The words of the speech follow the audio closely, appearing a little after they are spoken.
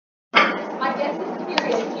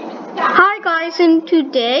Hi guys, and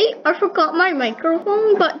today I forgot my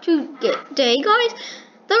microphone, but today guys,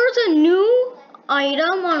 there's a new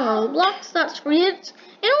item on Roblox that's free. It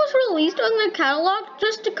was released on the catalog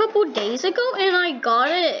just a couple days ago, and I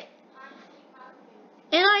got it.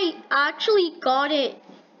 And I actually got it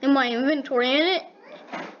in my inventory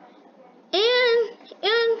and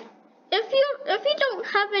if you don't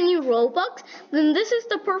have any Robux, then this is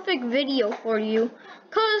the perfect video for you.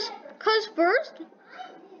 Cause first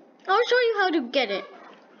I'll show you how to get it.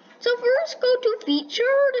 So first go to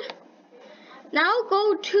featured. Now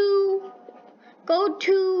go to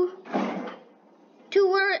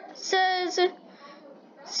where it says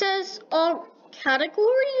all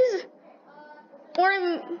categories.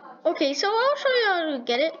 Okay, so I'll show you how to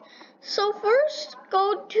get it. So first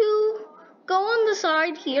go on the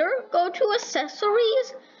side here, go to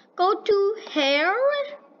accessories, go to hair,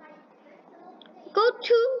 go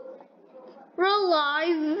to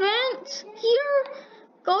relevant here,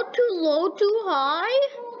 go to low to high.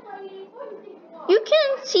 You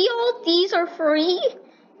can see all these are free,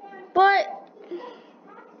 but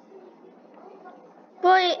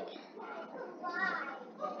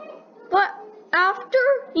after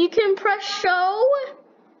you can press show.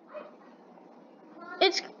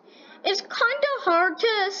 It's kind of hard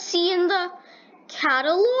to see in the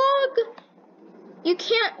catalog. You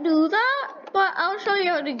can't do that, but I'll show you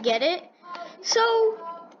how to get it. So,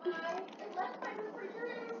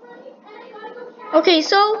 okay,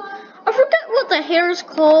 so I forget what the hair is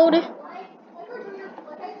called.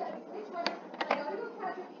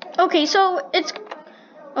 Okay, so it's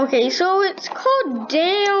called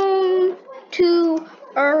Down to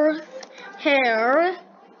Earth Hair.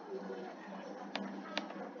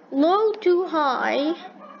 Low to high.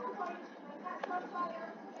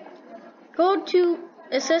 Go to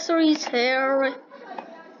accessories hair.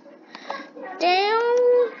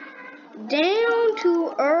 Down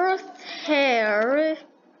to earth hair.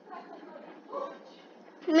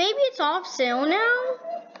 Maybe it's off sale now.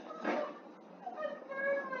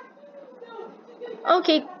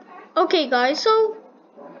 Okay guys, so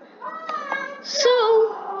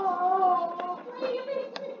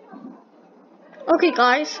okay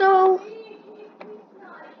guys, so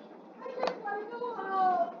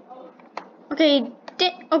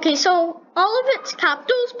okay, so all of it's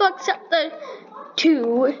capitals but except the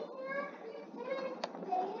two.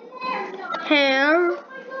 Hair.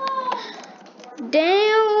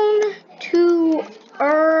 Down to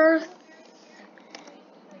earth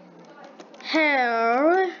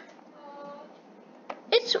hair.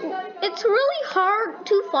 It's really hard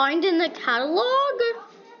to find in the catalog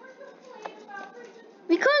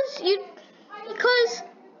because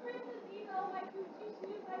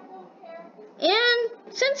and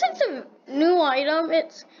since it's a new item,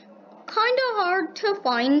 it's kind of hard to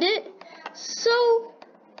find it. So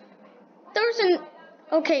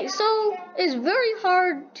so it's very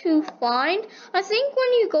hard to find. I think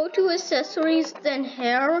when you go to accessories, then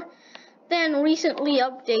hair, then recently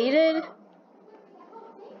updated,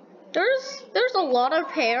 there's a lot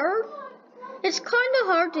of hair. It's kind of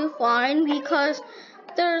hard to find because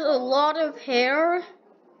there's a lot of hair.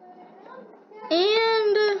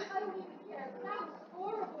 And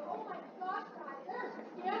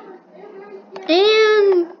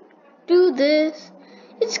do this.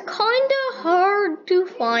 It's kind of hard to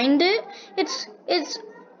find it. It's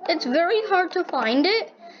very hard to find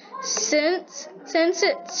it since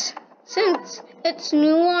it's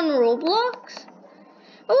new on Roblox.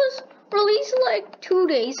 It was released like 2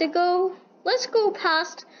 days ago. Let's go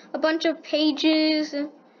past a bunch of pages.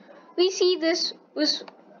 We see this was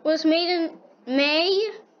made in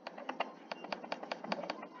May.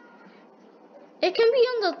 It can be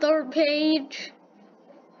on the 3rd page.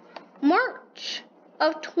 March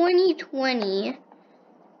of 2020.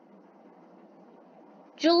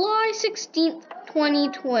 July 16th,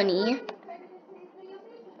 2020.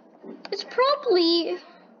 It's probably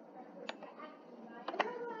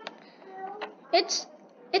it's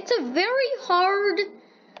a very hard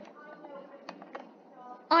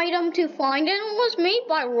item to find, and it was made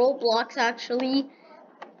by Roblox actually.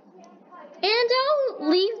 And I'll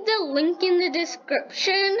leave the link in the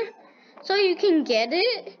description so you can get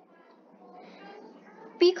it,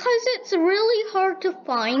 because it's really hard to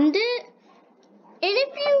find it. And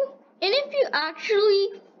if you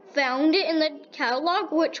actually found it in the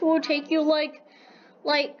catalog, which will take you like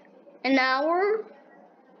an hour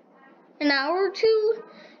or two,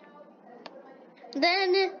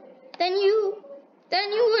 then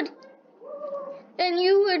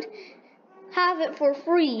you would have it for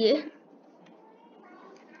free.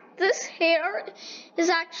 This hair is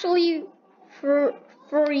actually for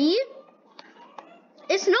free.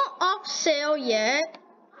 It's not off sale yet.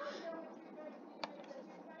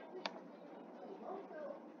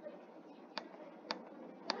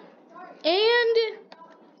 And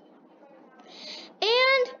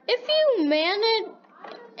if you manage,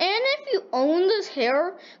 and if you own this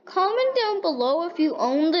hair, comment down below if you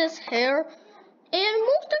own this hair. And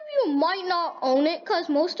most of you might not own it, because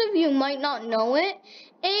most of you might not know it.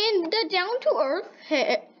 And the down-to-earth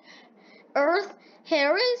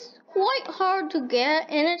hair is quite hard to get,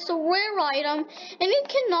 and it's a rare item, and it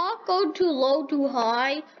cannot go too low, too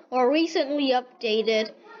high, or recently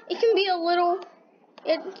updated. It can be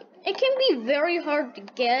it can be very hard to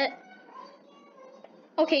get.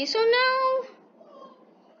 Okay, so now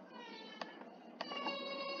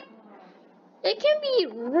it can be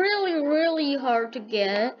really, really hard to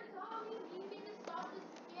get.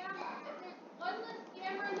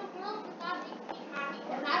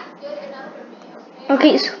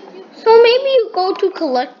 Okay, so maybe you go to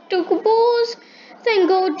collectibles, then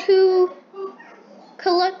go to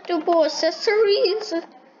collectible accessories,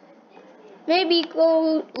 maybe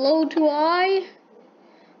go low to high.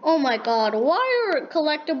 Oh my god, why are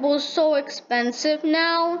collectibles so expensive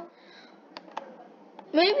now?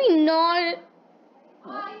 Maybe not.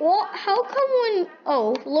 What? How come when,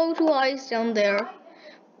 oh, low to high is down there.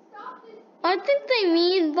 I think they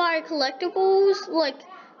mean by collectibles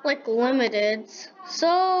like limiteds.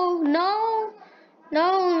 So no,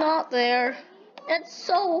 not there. It's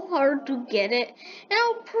so hard to get it.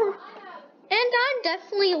 And I'm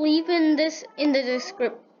definitely leaving this in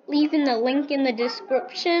the leaving the link in the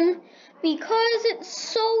description, because it's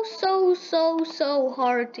so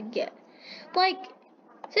hard to get. Like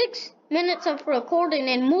 6 minutes of recording,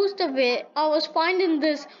 and most of it I was finding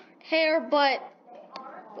this hair, but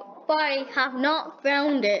I have not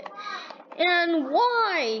found it. And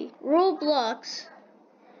why Roblox?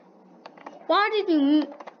 Why did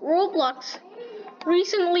Roblox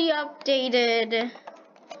recently updated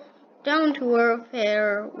down to earth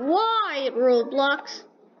hair? Why Roblox?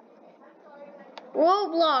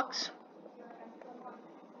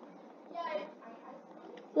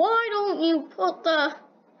 Why don't you put the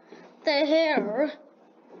hair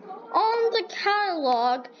on the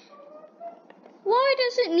catalog? Why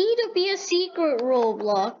does it need to be a secret,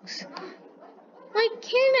 Roblox? Like,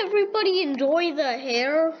 can't everybody enjoy the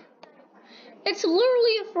hair? It's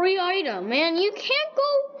literally a free item, man. You can't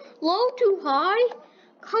go low to high.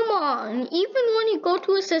 Come on. Even when you go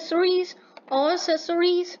to accessories, all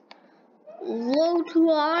accessories, low to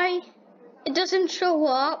high, it doesn't show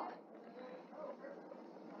up.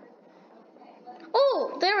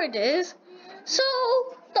 Oh, there it is. So,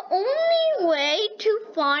 the only way to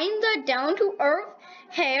find the down-to-earth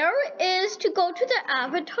hair is to go to the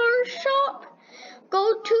avatar shop,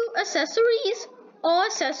 go to accessories, all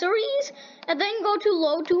accessories, and then go to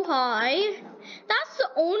low to high. That's the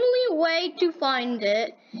only way to find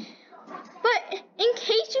it. But in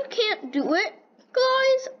case you can't do it,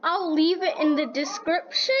 guys, I'll leave it in the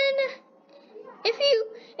description. If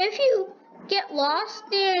you get lost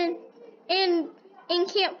and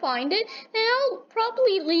can't find it, then I'll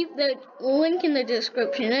probably leave the link in the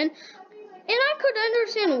description. And I could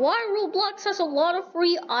understand why Roblox has a lot of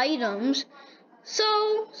free items.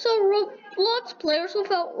 So Roblox players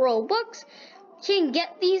without Robux can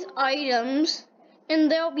get these items and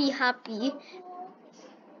they'll be happy.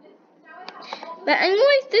 But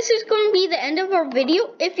anyways, this is going to be the end of our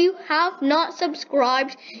video. If you have not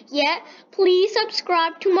subscribed yet, please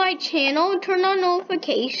subscribe to my channel, turn on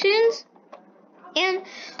notifications, and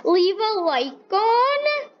leave a like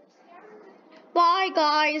on. Bye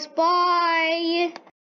guys, bye.